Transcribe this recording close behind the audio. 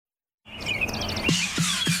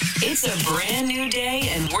It's a brand new day,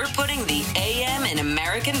 and we're putting the AM in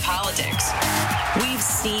American politics. We've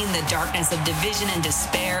seen the darkness of division and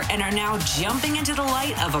despair and are now jumping into the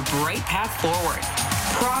light of a bright path forward.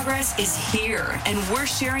 Progress is here, and we're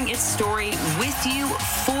sharing its story with you,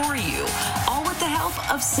 for you, all with the help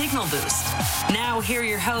of Signal Boost. Now, here are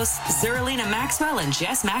your hosts, Zeralina Maxwell and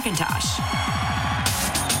Jess McIntosh.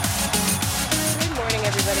 Good morning,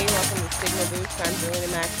 everybody. Welcome to Signal Boost. I'm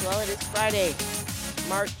Zeralina Maxwell. It is Friday,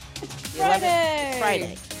 March 11th. It's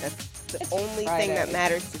Friday. That's the only thing that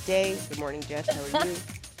matters today. Good morning, Jess. How are you?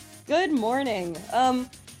 Good morning.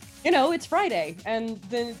 It's Friday, and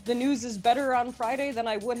the news is better on Friday than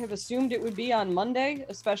I would have assumed it would be on Monday,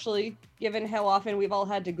 especially given how often we've all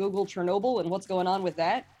had to Google Chernobyl and what's going on with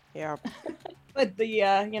that. Yeah. But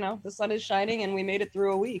the sun is shining, and we made it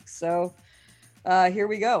through a week, so here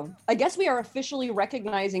we go. I guess we are officially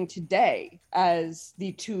recognizing today as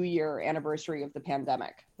the 2-year anniversary of the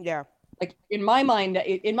pandemic. Yeah. Like in my mind,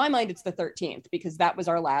 it's the 13th because that was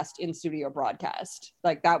our last in-studio broadcast.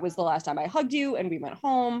 Like that was the last time I hugged you and we went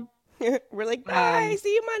home. We're like, bye,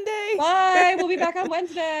 see you Monday. Bye, we'll be back on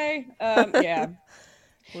Wednesday. Yeah.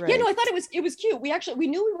 Right. Yeah, no, I thought it was cute. We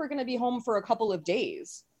knew we were going to be home for a couple of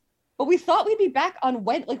days, but we thought we'd be back on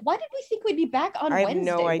Wednesday. Like, why did we think we'd be back on Wednesday? I have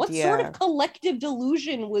no idea. What sort of collective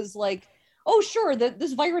delusion was like, oh, sure,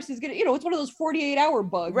 this virus is going to, it's one of those 48-hour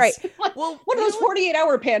bugs. Right. Well, one of those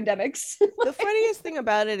 48-hour pandemics. The funniest thing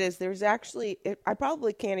about it is there's actually, I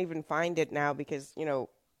probably can't even find it now because,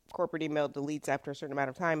 corporate email deletes after a certain amount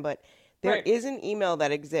of time, but there is an email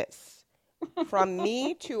that exists from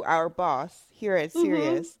me to our boss here at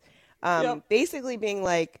Sirius, basically being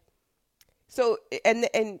like, so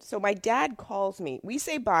my dad calls me. We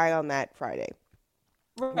say bye on that Friday.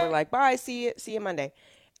 Right. We're like, bye, see you Monday.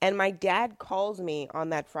 And my dad calls me on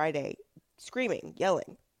that Friday screaming,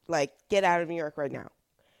 yelling, like, get out of New York right now.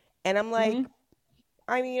 And I'm like,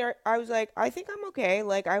 I was like, I think I'm okay.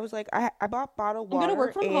 Like, I was like, I bought bottled water. I'm going to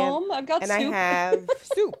work from home. I've got soup. And I have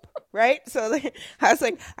soup, right? So I was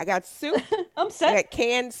like, I got soup. I'm set. I got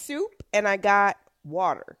canned soup and I got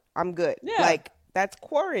water. I'm good. Yeah. Like, that's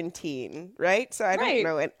quarantine, right? So I don't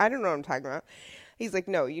know. And I don't know what I'm talking about. He's like,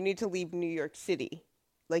 no, you need to leave New York City.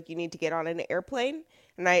 Like, you need to get on an airplane.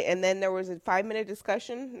 And then there was a 5-minute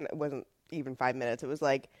discussion. It wasn't even 5 minutes. It was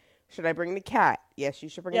like, should I bring the cat? Yes, you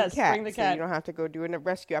should bring the cat. Bring the cat. So you don't have to go do a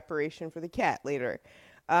rescue operation for the cat later.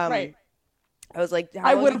 Right. I was like,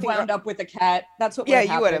 I would have wound up with a cat. That's what would have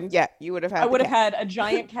happened. You would have had. I would have had a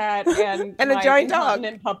giant cat and a giant dog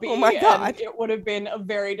and puppy. Oh my God. And it would have been a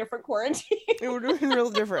very different quarantine. It would have been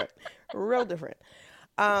real different.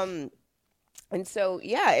 And so,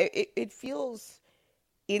 it feels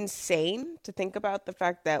insane to think about the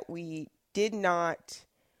fact that we did not.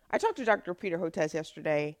 I talked to Dr. Peter Hotez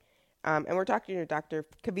yesterday, and we're talking to Dr.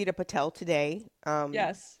 Kavita Patel today.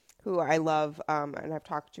 Yes, who I love, and I've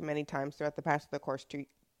talked to many times throughout the course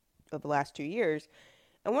of the last 2 years.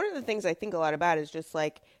 And one of the things I think a lot about is just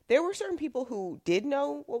like there were certain people who did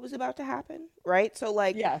know what was about to happen, right? So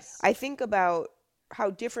like, yes. I think about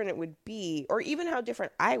how different it would be, or even how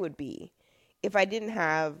different I would be if I didn't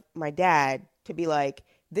have my dad to be like,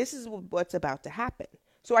 this is what's about to happen.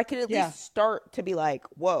 So I could at least start to be like,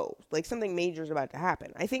 whoa, like something major is about to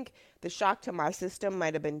happen. I think the shock to my system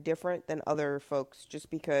might have been different than other folks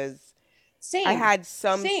just because I had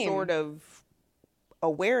some sort of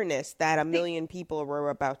awareness that a million people were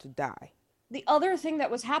about to die. The other thing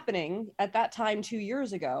that was happening at that time 2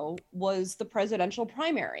 years ago was the presidential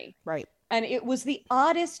primary. Right. And it was the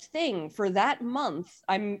oddest thing for that month.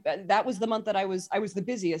 That was the month that I was the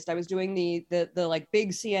busiest. I was doing the like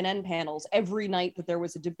big CNN panels every night that there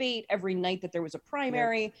was a debate, every night that there was a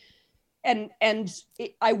primary. Yep. And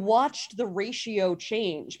I watched the ratio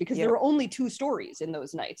change because there were only 2 stories in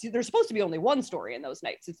those nights. There's supposed to be only 1 story in those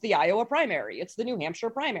nights. It's the Iowa primary. It's the New Hampshire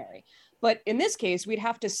primary. But in this case, we'd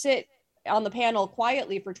have to sit on the panel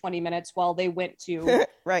quietly for 20 minutes while they went to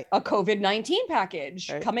a COVID-19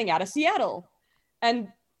 package coming out of Seattle. And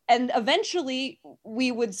eventually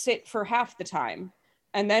we would sit for half the time,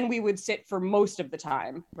 and then we would sit for most of the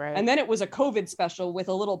time. Right. And then it was a COVID special with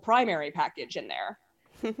a little primary package in there.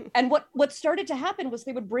 And what started to happen was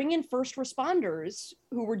they would bring in first responders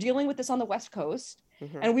who were dealing with this on the West Coast,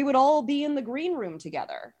 and we would all be in the green room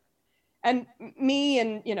together. And me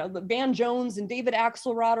and, the Van Jones and David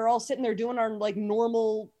Axelrod are all sitting there doing our like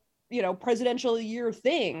normal, presidential year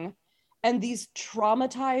thing. And these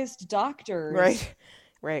traumatized doctors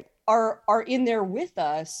are in there with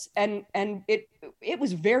us. And it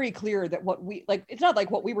was very clear that it's not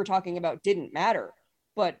like what we were talking about didn't matter,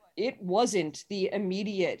 but it wasn't the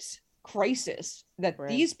immediate crisis that Right.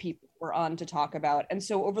 these people were on to talk about. And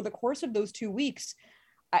so over the course of those 2 weeks,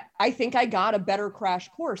 I think I got a better crash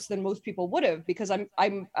course than most people would have, because you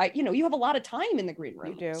have a lot of time in the green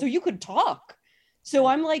room, You do. so you could talk. So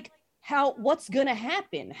I'm like, what's gonna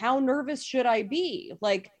happen? How nervous should I be?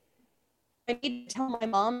 Like, I need to tell my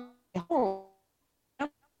mom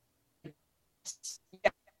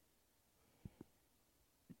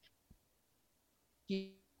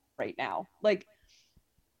right now. Like,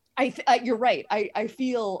 you're right. I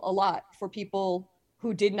feel a lot for people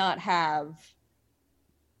who did not have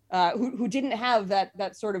who didn't have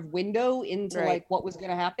that sort of window into Right. like what was going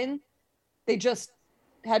to happen. They just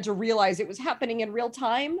had to realize it was happening in real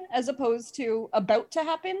time as opposed to about to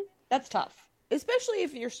happen. That's tough. Especially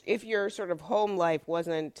if your sort of home life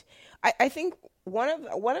wasn't. I think one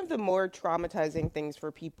of the more traumatizing things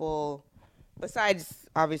for people, besides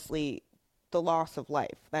obviously the loss of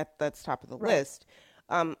life, that's top of the Right. list,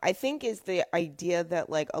 I think is the idea that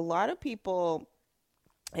like a lot of people,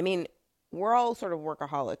 I mean, we're all sort of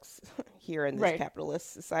workaholics here in this Right.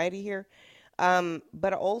 capitalist society here,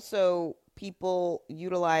 but also people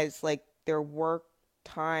utilize like their work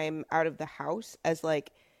time out of the house as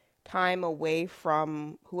like time away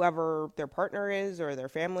from whoever their partner is or their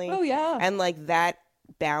family. Oh yeah. And like that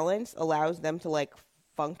balance allows them to like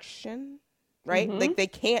function, right? Mhm. Like they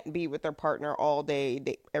can't be with their partner all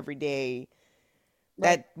day, every day.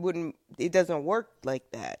 That it doesn't work like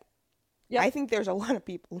that. Yep. I think there's a lot of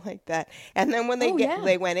people like that. And then when Oh, yeah.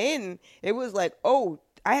 they went in, it was like, oh,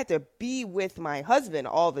 I had to be with my husband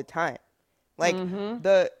all the time. Like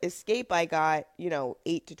the escape I got,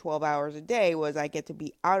 8 to 12 hours a day was I get to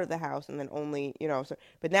be out of the house and then only,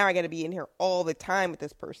 but now I got to be in here all the time with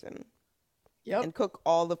this person Yep. and cook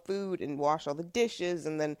all the food and wash all the dishes.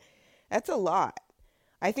 And then that's a lot.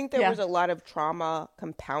 I think there Yeah. was a lot of trauma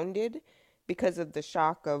compounded because of the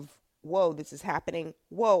shock of, whoa, this is happening.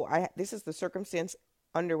 Whoa, this is the circumstance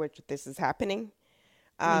under which this is happening.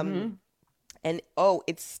 And oh,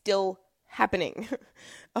 it's still happening.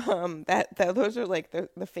 That those are like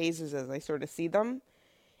the phases as I sort of see them.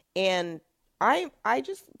 And I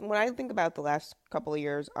just, when I think about the last couple of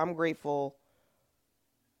years, I'm grateful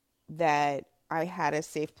that I had a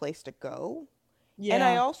safe place to go. Yeah. And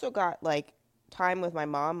I also got like time with my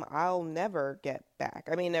mom I'll never get back.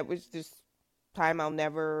 I mean, it was just time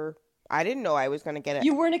I didn't know I was going to get it.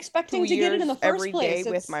 You weren't expecting 2 to get it in the years first every place.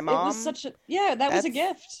 day with my It mom. was such a that was a That's-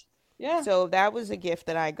 gift. Yeah. So that was a gift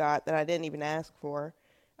that I got that I didn't even ask for.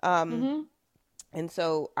 And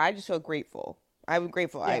so I just feel grateful. I'm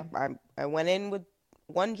grateful. Yeah. I went in with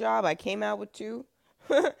one job. I came out with two.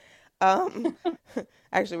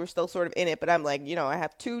 Actually, we're still sort of in it, but I'm like, I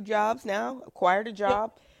have 2 jobs now, acquired a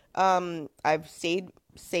job. I've stayed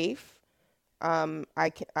safe.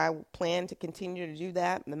 I plan to continue to do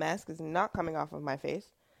that. The mask is not coming off of my face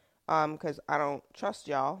because I don't trust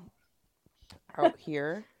y'all out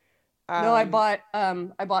here. No, I bought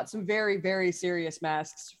some very, very serious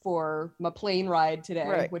masks for my plane ride today,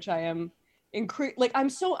 Right. which I am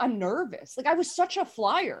I'm nervous. Like I was such a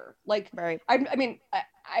flyer. Like Right.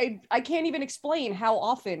 I can't even explain how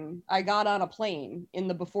often I got on a plane in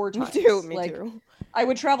the before Me times. too. Me Like, too. I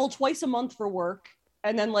would travel twice a month for work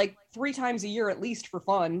and then like 3 times a year at least for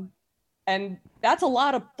fun. And that's a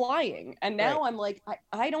lot of flying. And now Right. I'm like,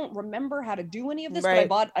 I don't remember how to do any of this, Right.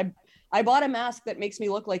 but I bought a mask that makes me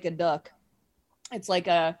look like a duck. It's like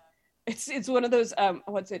it's one of those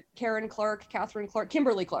what's it? Catherine Clark.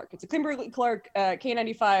 Kimberly Clark. It's a Kimberly Clark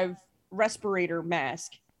K95 respirator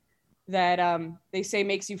mask that they say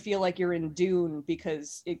makes you feel like you're in Dune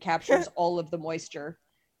because it captures all of the moisture.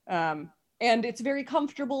 And it's very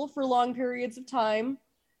comfortable for long periods of time.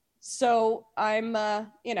 So I'm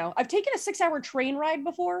I've taken a 6-hour train ride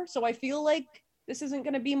before, so I feel like this isn't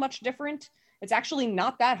going to be much different. It's actually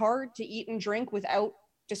not that hard to eat and drink without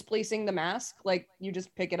displacing the mask. Like you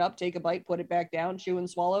just pick it up, take a bite, put it back down, chew and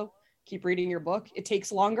swallow, keep reading your book. It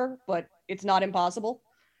takes longer, but it's not impossible.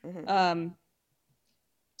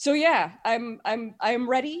 So yeah, I'm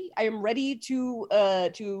ready. I am ready to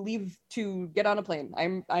leave, to get on a plane.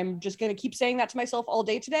 I'm just gonna keep saying that to myself all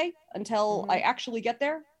day today until I actually get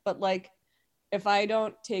there. But like, if I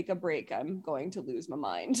don't take a break, I'm going to lose my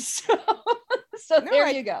mind. So No, there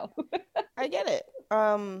you go. I get it.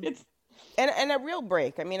 It's And a real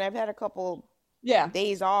break. I mean, I've had a couple yeah,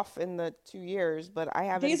 days off in the 2 years, but I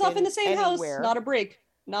haven't days off in been the same anywhere. house, not a break,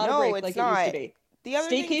 not No, a break it's like it not. used to be. The other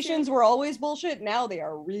thing, Staycations too- were always bullshit. Now they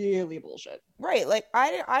are really bullshit. right? Like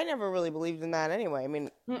I never really believed in that anyway. I mean,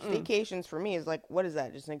 Mm-mm. staycations for me is like, what is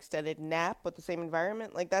that? Just an extended nap with the same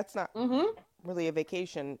environment? Like that's not Mm-hmm. really a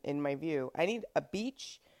vacation in my view. I need a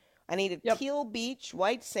beach. I need a Yep. teal beach,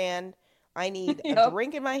 white sand. I need a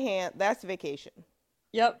drink in my hand. That's vacation.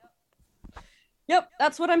 Yep.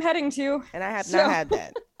 That's what I'm heading to. And I have not had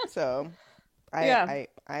that. So Yeah.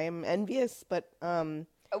 I am envious, but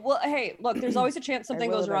Well, hey, look, there's always a chance something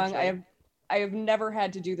will goes wrong. eventually. I have never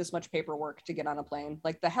had to do this much paperwork to get on a plane.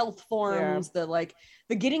 Like the health forms, the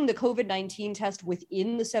getting the COVID-19 test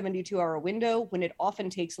within the 72-hour window when it often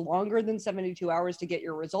takes longer than 72 hours to get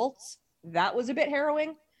your results. That was a bit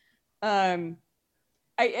harrowing. And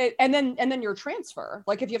then your transfer,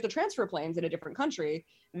 like if you have to transfer planes in a different country,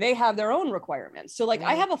 they have their own requirements. So like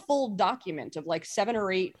I have a full document of like 7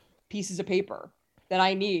 or 8 pieces of paper that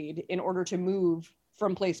I need in order to move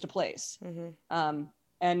from place to place.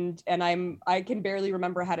 And I can barely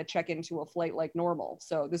remember how to check into a flight like normal.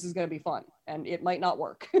 So this is going to be fun, and it might not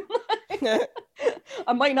work.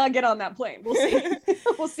 I might not get on that plane. We'll see.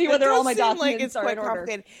 We'll see whether all my documents are in order.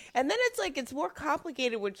 And then it's more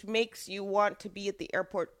complicated, which makes you want to be at the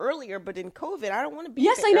airport earlier. But in COVID, I don't want to be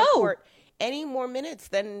at the airport any more minutes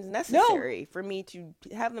than is necessary for me to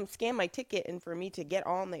have them scan my ticket and for me to get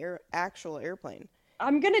on the actual airplane.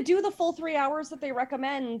 I'm going to do the full 3 hours that they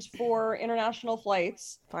recommend for international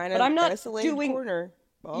flights. Find but I'm not doing corner.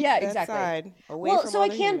 Yeah, exactly. Side, so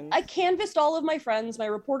I canvassed all of my friends, my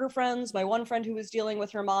reporter friends, my one friend who was dealing with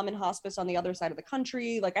her mom in hospice on the other side of the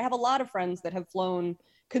country. Like I have a lot of friends that have flown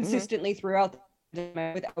consistently throughout the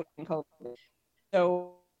without COVID.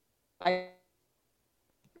 So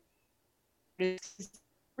is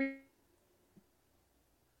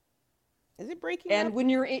it breaking and up? when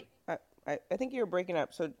you're in, I think you're breaking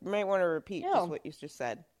up, so you might want to repeat just what you just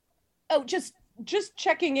said. Oh, just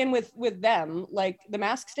checking in with them. Like the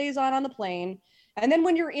mask stays on the plane, and then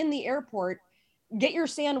when you're in the airport, get your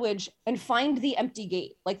sandwich and find the empty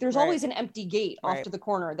gate. Like there's always an empty gate off to the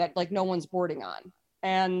corner that like no one's boarding on,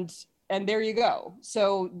 and there you go.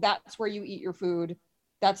 So that's where you eat your food.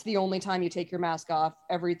 That's the only time you take your mask off.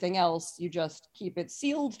 Everything else, you just keep it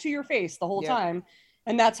sealed to your face the whole time.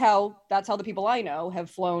 And that's how the people I know have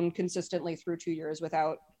flown consistently through 2 years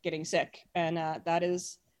without getting sick. And that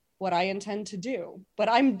is what I intend to do. But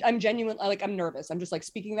I'm genuinely like, I'm nervous. I'm just like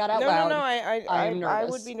speaking that out loud. No, I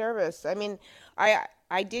would be nervous. I mean,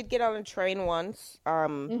 I did get on a train once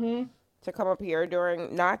to come up here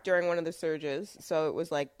not during one of the surges. So it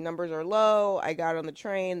was like numbers are low. I got on the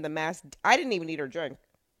train. The mask, I didn't even eat or drink.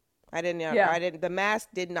 I didn't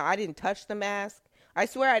touch the mask. I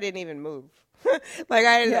swear I didn't even move. Like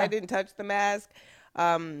I didn't touch the mask.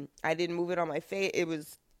 I didn't move it on my face. It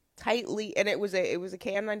was tightly, and it was a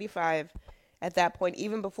KN95 at that point.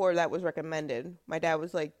 Even before that was recommended, my dad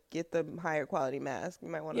was like, "Get the higher quality mask. You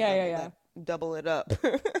might want to double it up."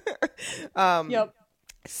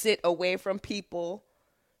 Sit away from people.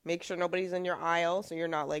 Make sure nobody's in your aisle, so you're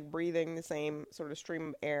not like breathing the same sort of stream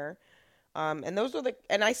of air. And those are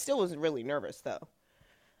and I still was really nervous though.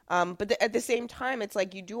 But at the same time, it's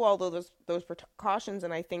like you do all those precautions,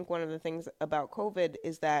 and I think one of the things about COVID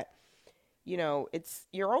is that, you know,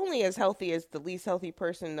 you're only as healthy as the least healthy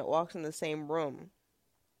person that walks in the same room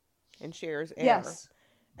and shares air. Yes.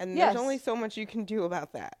 And there's only so much you can do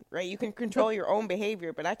about that, right? You can control your own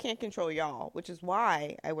behavior, but I can't control y'all, which is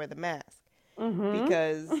why I wear the mask,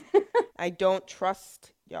 because I don't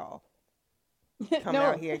trust y'all coming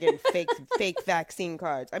out here getting fake vaccine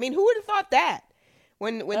cards. I mean, who would have thought that?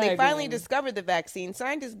 When they finally discovered the vaccine,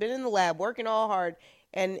 scientists been in the lab working all hard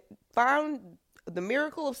and found the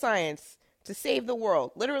miracle of science to save the world,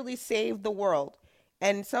 literally save the world.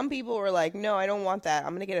 And some people were like, no, I don't want that.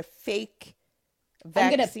 I'm going to get a fake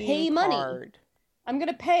vaccine I'm going to pay money. card. I'm going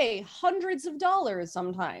to pay hundreds of dollars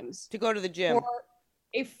sometimes to go to the gym for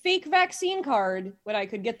a fake vaccine card when I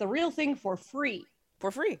could get the real thing for free. For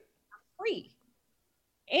free.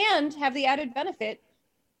 And have the added benefit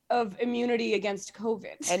of immunity against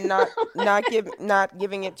COVID, and not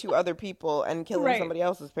giving it to other people and killing somebody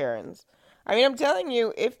else's parents. I mean, I'm telling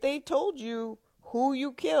you, if they told you who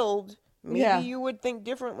you killed, maybe you would think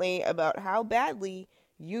differently about how badly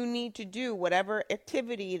you need to do whatever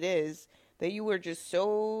activity it is that you were just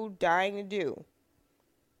so dying to do.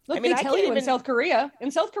 Look, I mean, they tell you in South Korea,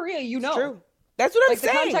 you know. It's true. That's what I'm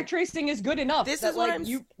saying. The contact tracing is good enough. This is what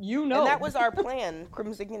you know. And that was our plan,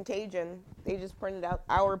 Crimson Contagion. They just printed out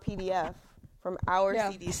our PDF from our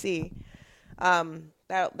CDC.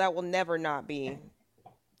 That will never not be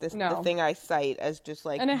the thing I cite as just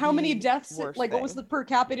like. And how many deaths? What was the per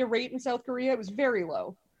capita rate in South Korea? It was very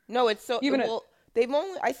low. No, it's so they've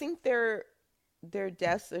only. I think their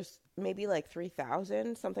deaths. There's maybe like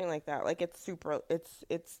 3,000, something like that. Like it's super. It's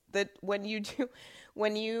that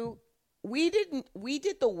We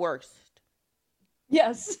did the worst.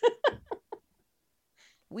 Yes.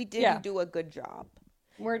 we didn't do a good job.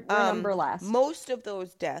 We're number last. Most of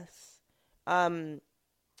those deaths,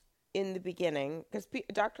 in the beginning, because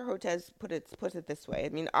Dr. Hotez puts it this way. I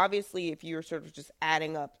mean, obviously, if you're sort of just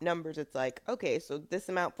adding up numbers, it's like, okay, so this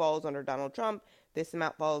amount falls under Donald Trump, this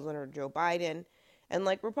amount falls under Joe Biden, and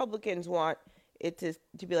like Republicans want it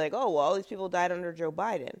to be like, oh, well, all these people died under Joe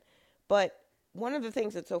Biden. But one of the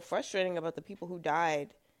things that's so frustrating about the people who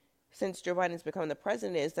died since Joe Biden's become the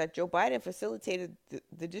president is that Joe Biden facilitated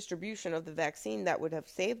the distribution of the vaccine that would have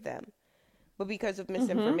saved them. But because of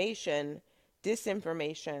misinformation,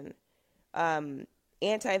 disinformation,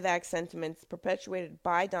 anti-vax sentiments perpetuated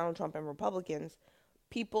by Donald Trump and Republicans,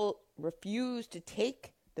 people refused to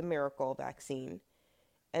take the miracle vaccine.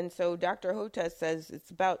 And so Dr. Hotez says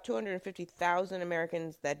it's about 250,000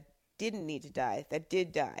 Americans that didn't need to die, that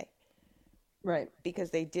did die. Right.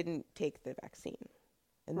 Because they didn't take the vaccine.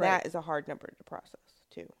 And that is a hard number to process,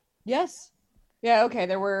 too. Yes. Yeah, okay.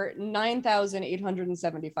 There were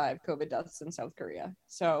 9,875 COVID deaths in South Korea.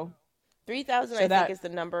 So 3,000, I think, is the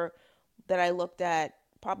number that I looked at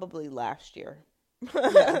probably last year.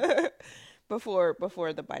 Yeah. before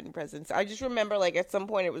the Biden presidency. I just remember, like, at some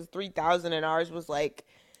point it was 3,000 and ours was, like,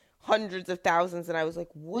 hundreds of thousands. And I was like,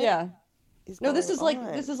 what is going on? This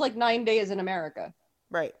is like 9 days in America.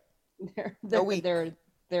 Right. A week. Their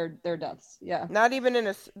deaths. Yeah. Not even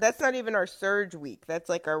that's not even our surge week. That's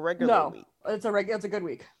like our regular week. It's a good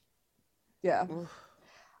week. Yeah. Oof.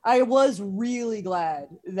 I was really glad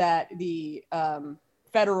that the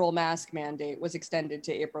federal mask mandate was extended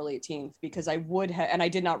to April 18th, because I would have, and I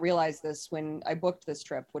did not realize this when I booked this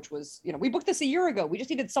trip, which was, we booked this a year ago. We just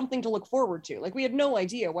needed something to look forward to. Like, we had no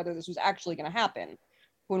idea whether this was actually going to happen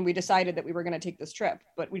when we decided that we were going to take this trip,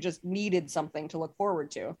 but we just needed something to look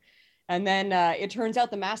forward to. And then it turns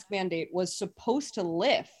out the mask mandate was supposed to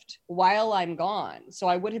lift while I'm gone. So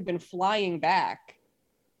I would have been flying back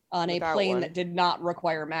on a plane that did not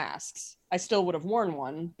require masks. I still would have worn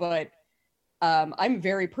one, but I'm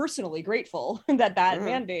very personally grateful that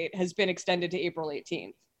mandate has been extended to April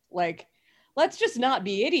 18th. Like, let's just not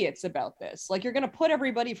be idiots about this. Like, you're going to put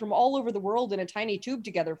everybody from all over the world in a tiny tube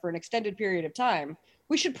together for an extended period of time.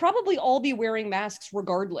 We should probably all be wearing masks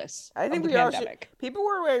regardless. I think of the pandemic. People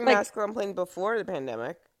were wearing masks on plane before the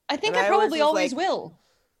pandemic. I think I probably always will.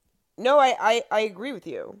 No, I agree with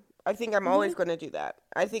you. I think I'm always going to do that.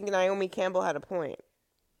 I think Naomi Campbell had a point.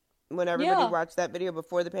 When everybody watched that video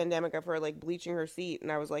before the pandemic of her, like, bleaching her seat, and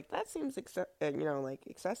I was like, that seems excessive.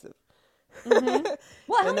 Well,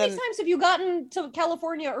 how many times have you gotten to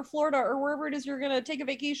California or Florida or wherever it is you're going to take a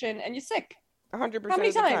vacation and you're sick? 100% How many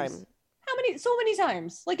of the times? time. So many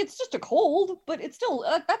times. Like, it's just a cold, but it's still,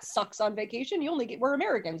 that sucks on vacation. We're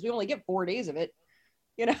Americans. We only get 4 days of it.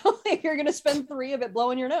 Like, you're going to spend 3 of it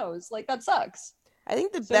blowing your nose. Like, that sucks. I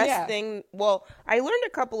think the best thing, I learned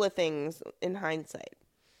a couple of things in hindsight.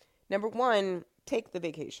 Number one, take the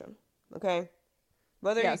vacation, okay?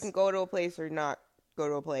 Whether you can go to a place or not go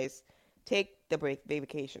to a place, take the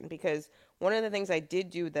vacation. Because one of the things I did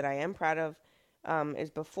do that I am proud of is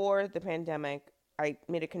before the pandemic, I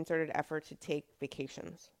made a concerted effort to take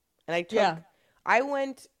vacations. And I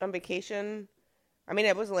went on vacation. I mean,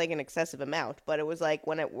 it wasn't like an excessive amount, but it was like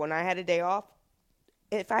when I had a day off,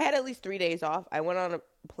 if I had at least 3 days off, I went on a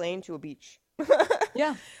plane to a beach.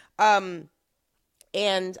 Yeah.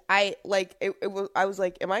 And I was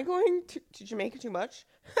like, am I going to Jamaica too much?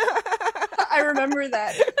 I remember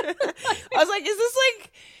that. I was like,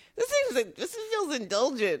 this feels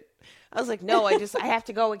indulgent. I was like, no, I have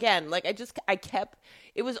to go again. Like, it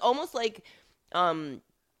was almost like, I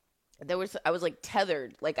was like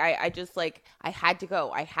tethered. Like, I had to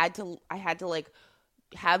go. I had to like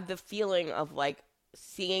have the feeling of like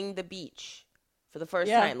seeing the beach for the first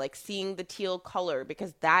time, like seeing the teal color,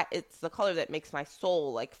 because it's the color that makes my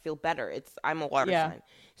soul like feel better. I'm a water sign.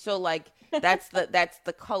 So like, that's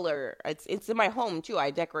the color. It's in my home too.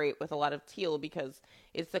 I decorate with a lot of teal because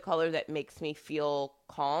it's the color that makes me feel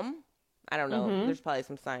calm. I don't know. There's probably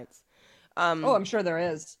some science. I'm sure there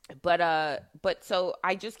is. But so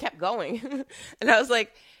I just kept going. And I was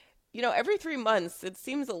like, every 3 months, it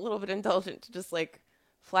seems a little bit indulgent to just like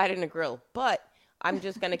flatten a grill. But I'm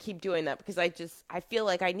just going to keep doing that because I feel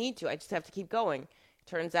like I need to. I just have to keep going.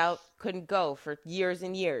 Turns out, couldn't go for years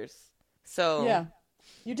and years. So yeah,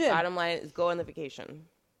 you did. Bottom line is go on the vacation.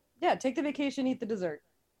 Yeah, take the vacation, eat the dessert.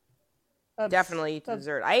 Definitely eat the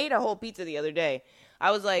dessert. I ate a whole pizza the other day.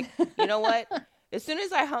 I was like, you know what? As soon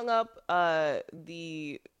as I hung up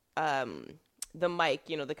the mic,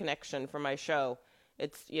 the connection for my show,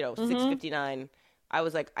 it's 6:59. I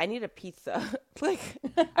was like, I need a pizza. Like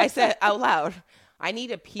I said out loud, I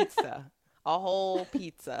need a pizza, a whole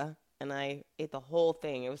pizza. and I ate the whole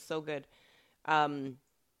thing. It was so good.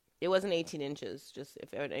 It wasn't 18 inches, just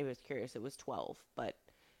if anyone was curious, it was 12, but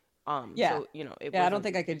Yeah. so, you know, it Yeah, I don't wasn't,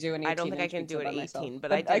 think I could do an 18 I don't think I can inch do it pizza at by 18, myself.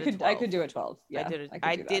 but I did I could do a 12. Yeah, I did it.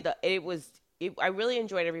 I could do that. It was, I really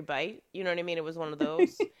enjoyed every bite. You know what I mean? It was one of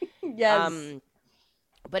those. Yes.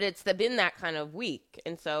 But it's been that kind of week.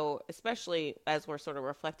 And so, especially as we're sort of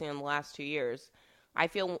reflecting on the last 2 years, I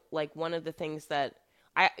feel like one of the things that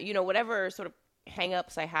whatever sort of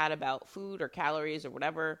hang-ups I had about food or calories or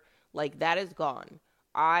whatever, like that is gone.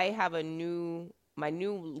 I have my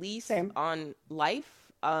new lease Same. on life,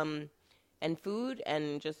 and food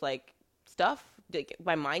and just like stuff.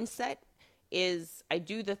 My mindset is I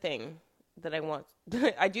do the thing that I want.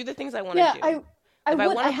 I do the things I want to do. If I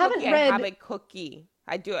want a cookie, I have a cookie.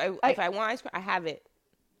 I do. If I want ice cream, I have it.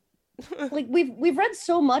 Like we've read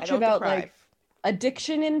so much about deprive. like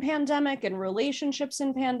addiction in pandemic and relationships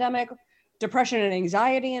in pandemic, depression and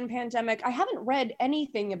anxiety in pandemic. I haven't read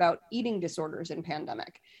anything about eating disorders in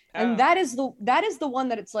pandemic. And that is the one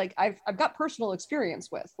that it's like I've got personal experience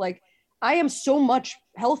with. Like I am so much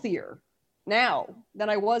healthier now than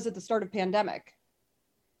I was at the start of pandemic.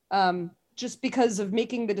 Just because of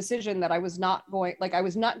making the decision that I was not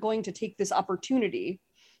going to take this opportunity,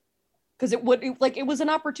 because it was an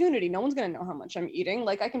opportunity. No one's going to know how much I'm eating.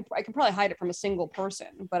 Like I can probably hide it from a single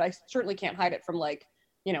person, but I certainly can't hide it from like,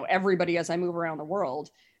 you know, everybody as I move around the world.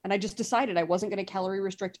 And I just decided I wasn't going to calorie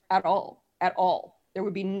restrict at all. There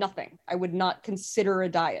would be nothing. I would not consider a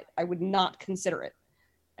diet. I would not consider it.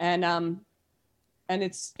 And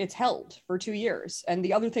it's held for 2 years. And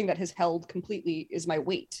the other thing that has held completely is my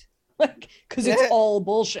weight. Like, because it's all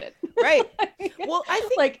bullshit. Right. Well,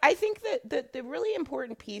 I think that the really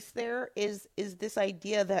important piece there is this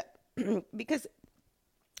idea that because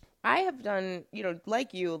I have done, you know,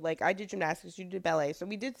 like you, like I did gymnastics, you did ballet, so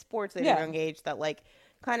we did sports at a young age that like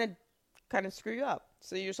kind of screw you up.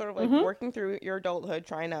 So you're sort of like working through your adulthood,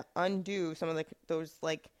 trying to undo some of those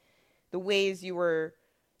like the ways you were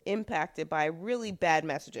impacted by really bad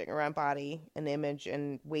messaging around body and image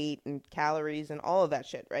and weight and calories and all of that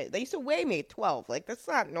shit, right? They used to weigh me at 12. Like, that's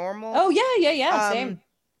not normal. Oh, yeah, same.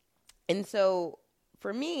 And so,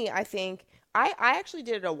 for me, I think, I actually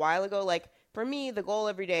did it a while ago. Like, for me, the goal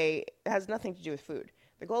every day has nothing to do with food.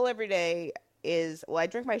 The goal every day is, well, I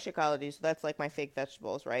drink my Shakeology, so that's like my fake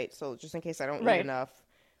vegetables, right? So, just in case I don't eat enough,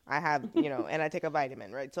 I have, you know, and I take a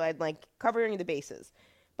vitamin, right? So, I'd like covering the bases.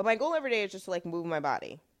 But my goal every day is just to like move my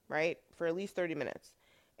body, right? For at least 30 minutes.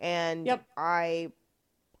 And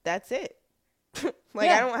that's it. I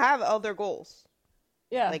don't have other goals.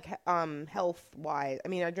 Yeah. Like, health wise. I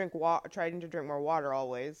mean, I trying to drink more water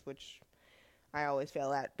always, which I always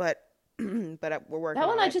fail at, but we're working that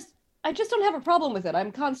one. on it. I just don't have a problem with it.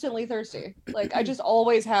 I'm constantly thirsty. Like I just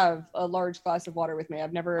always have a large glass of water with me.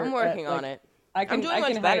 I'm working on it. I'm doing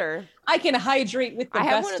much better. I can hydrate with the best of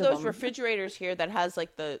them. I have one of those refrigerators here that has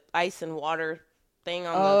like the ice and water thing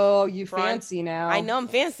on you fancy now. I know I'm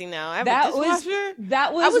fancy now. I have a dishwasher.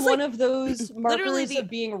 That was one of those markers of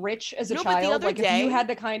being rich as a child. Like if you had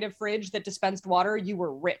the kind of fridge that dispensed water, you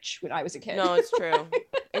were rich when I was a kid. No, it's true.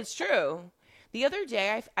 It's true. The other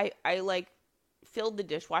day I like filled the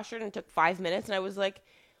dishwasher and it took 5 minutes and I was like,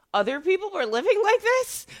 other people were living like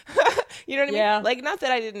this? You know what I mean? Yeah. Like, not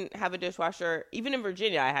that I didn't have a dishwasher. Even in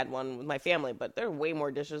Virginia, I had one with my family, but there are way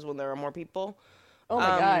more dishes when there are more people. Oh,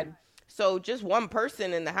 my God. So just one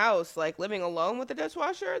person in the house, like, living alone with the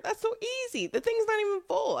dishwasher, that's so easy. The thing's not even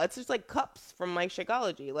full. It's just, like, cups from my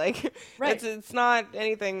Shakeology. Like, it's not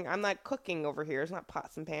anything. I'm not cooking over here. It's not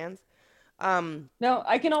pots and pans. No,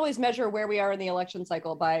 I can always measure where we are in the election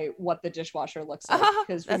cycle by what the dishwasher looks like.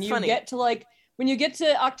 Because when you get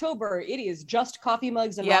to October, it is just coffee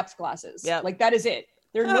mugs and rocks glasses. Yep. Like that is it.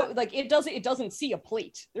 There's no like it doesn't see a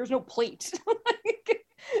plate. There's no plate.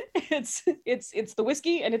 It's the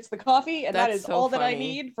whiskey and it's the coffee and that is so all that I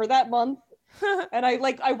need for that month. And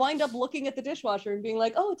I wind up looking at the dishwasher and being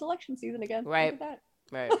like, oh, it's election season again. Right. Look at that.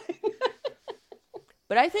 Right.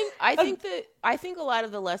 But I think a lot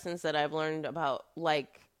of the lessons that I've learned about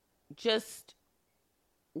like just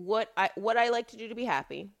what I like to do to be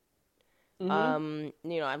happy.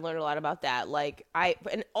 Mm-hmm. I've learned a lot about that. Like I've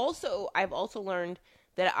also learned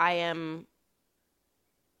that I am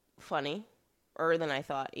funny. Than I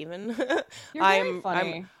thought even. You're very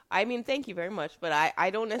funny. I mean, thank you very much, but I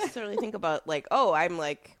don't necessarily think about like, oh, I'm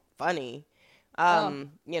like funny.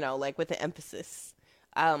 Like with the emphasis.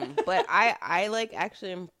 But I like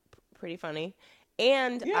actually am pretty funny.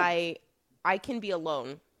 And I can be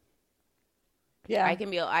alone. Yeah.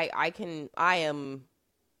 I am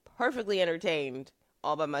perfectly entertained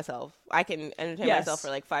all by myself. I can entertain myself for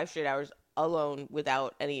like 5 straight hours alone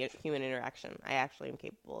without any human interaction. I actually am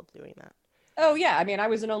capable of doing that. Oh yeah, I mean, I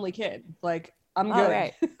was an only kid. Like, I'm good. All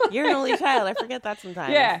right. You're an only child. I forget that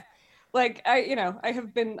sometimes. Yeah. Like, I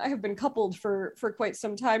have been coupled for quite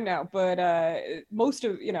some time now, but most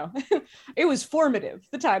of, it was formative,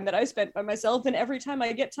 the time that I spent by myself, and every time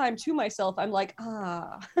I get time to myself, I'm like,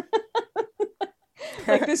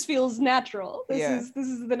 like, this feels natural. This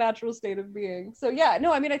is the natural state of being. So yeah,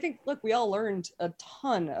 no, I mean, I think, look, we all learned a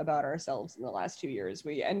ton about ourselves in the last 2 years.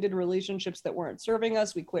 We ended relationships that weren't serving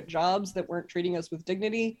us. We quit jobs that weren't treating us with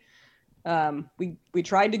dignity. We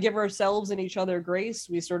tried to give ourselves and each other grace.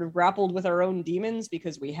 We sort of grappled with our own demons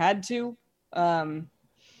because we had to. Nobody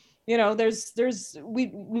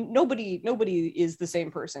is the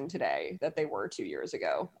same person today that they were 2 years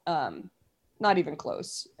ago. Not even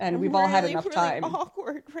close. And we've all had enough time.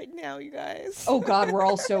 Awkward right now, you guys. Oh God, we're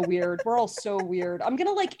all so weird. We're all so weird. I'm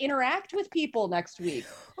gonna interact with people next week.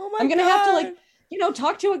 Oh my God. I'm gonna have to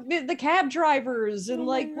talk to the cab drivers and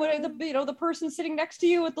what the person sitting next to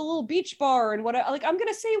you at the little beach bar and I'm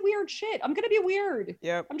gonna say weird shit. I'm gonna be weird.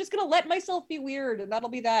 Yep. I'm just gonna let myself be weird, and that'll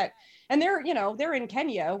be that. And they're in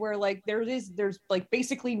Kenya where there's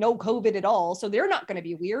basically no COVID at all, so they're not gonna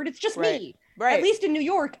be weird. It's just me. Right. At least in New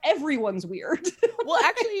York, everyone's weird. Well,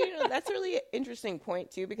 actually, that's a really interesting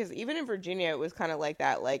point too, because even in Virginia, it was kind of like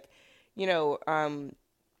that.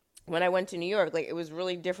 When I went to New York, it was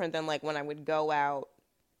really different than when I would go out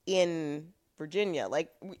in Virginia.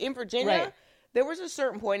 In Virginia, right, there was a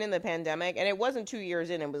certain point in the pandemic, and it wasn't 2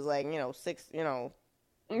 years in. It was 8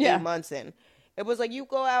 months in. It was you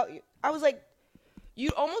go out. I was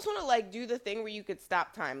you almost want to do the thing where you could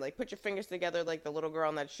stop time, put your fingers together like the little girl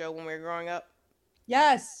on that show when we were growing up.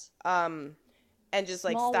 Yes. And just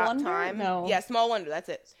Small stop Wonder? time. No. Yeah, Small Wonder. That's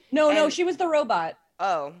it. No, she was the robot.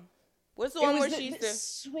 Oh. What's the one where she used to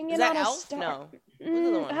swinging is that on a Elf? star? No. What's the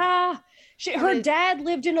other one? Her dad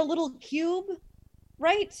lived in a little cube,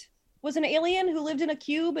 right? Was an alien who lived in a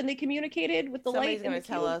cube, and they communicated with the Somebody's light in the gonna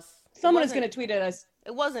tell cube. us. Someone is going to tweet at us.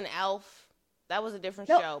 It wasn't Elf. That was a different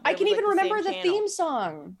No, show. I can even remember the channel. theme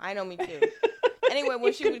song. I know, me too. Anyway,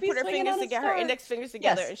 when she would put her fingers together, her index fingers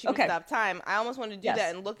together, and she would stop time, I almost wanted to do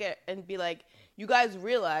that and look at and be like, you guys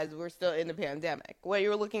realize we're still in the pandemic. Where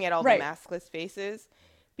you're looking at all the maskless faces.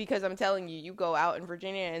 Because I'm telling you, you go out in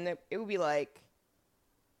Virginia and it would be I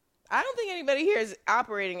don't think anybody here is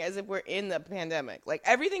operating as if we're in the pandemic.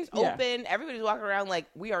 Everything's open. Everybody's walking around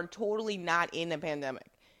we are totally not in a pandemic.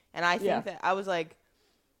 And I think that I was I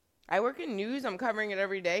work in news. I'm covering it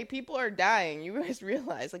every day. People are dying. You guys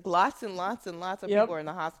realize lots and lots and lots of people are in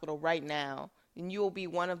the hospital right now. And you will be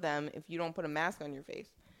one of them if you don't put a mask on your face.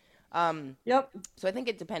 So I think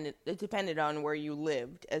it depended on where you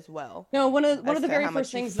lived as well. No, one of the very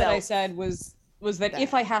first things that I said was that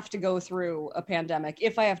if I have to go through a pandemic,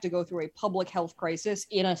 if I have to go through a public health crisis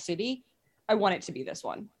in a city, I want it to be this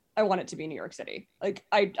one. I want it to be New York City.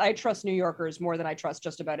 I trust New Yorkers more than I trust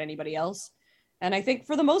just about anybody else. And I think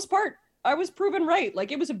for the most part, I was proven right.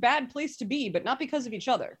 It was a bad place to be, but not because of each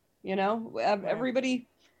other. Everybody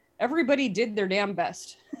did their damn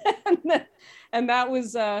best. And that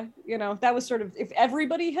was, that was sort of, if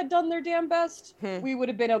everybody had done their damn best, we would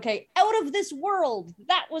have been okay. Out of this world.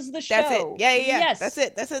 That was the show. That's it. Yeah. Yes. That's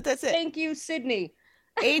it. Thank you, Sydney.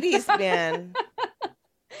 80s, man.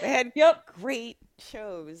 They had great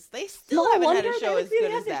shows. They still haven't had a show as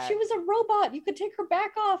good as that. She was a robot. You could take her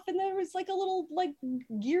back off, and there was a little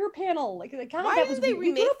gear panel. God, why that didn't was they we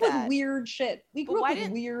remake grew up that? with weird shit. We grew up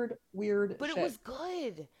with weird. But shit. it was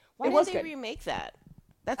good. Why didn't they remake that?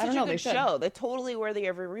 That's such a good show. They're totally worthy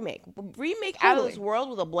of a remake. Out of This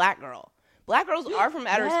World with a black girl. Black girls are from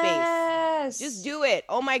outer space. Just do it.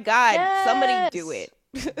 Oh my God. Yes. Somebody do it.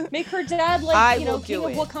 Make her dad king of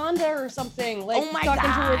Wakanda or something. Oh my talking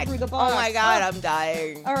God. to her through the box. Oh my God, I'm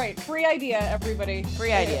dying. All right, free idea, everybody.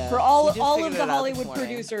 Free idea. For all of the Hollywood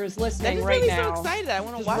producers listening right now. I'm so excited. I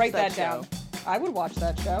want to watch write that down. I would watch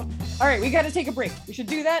that show. All right, we got to take a break. We should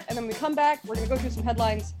do that, and then when we come back, we're going to go through some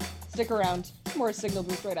headlines. Stick around. More Signal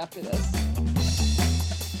Boost right after this.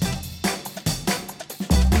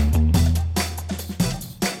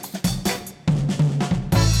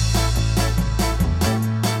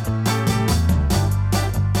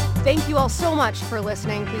 Thank you all so much for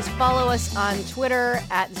listening. Please follow us on Twitter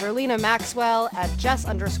at Zerlina Maxwell, at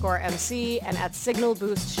Jess_MC, and at Signal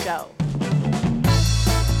Boost Show.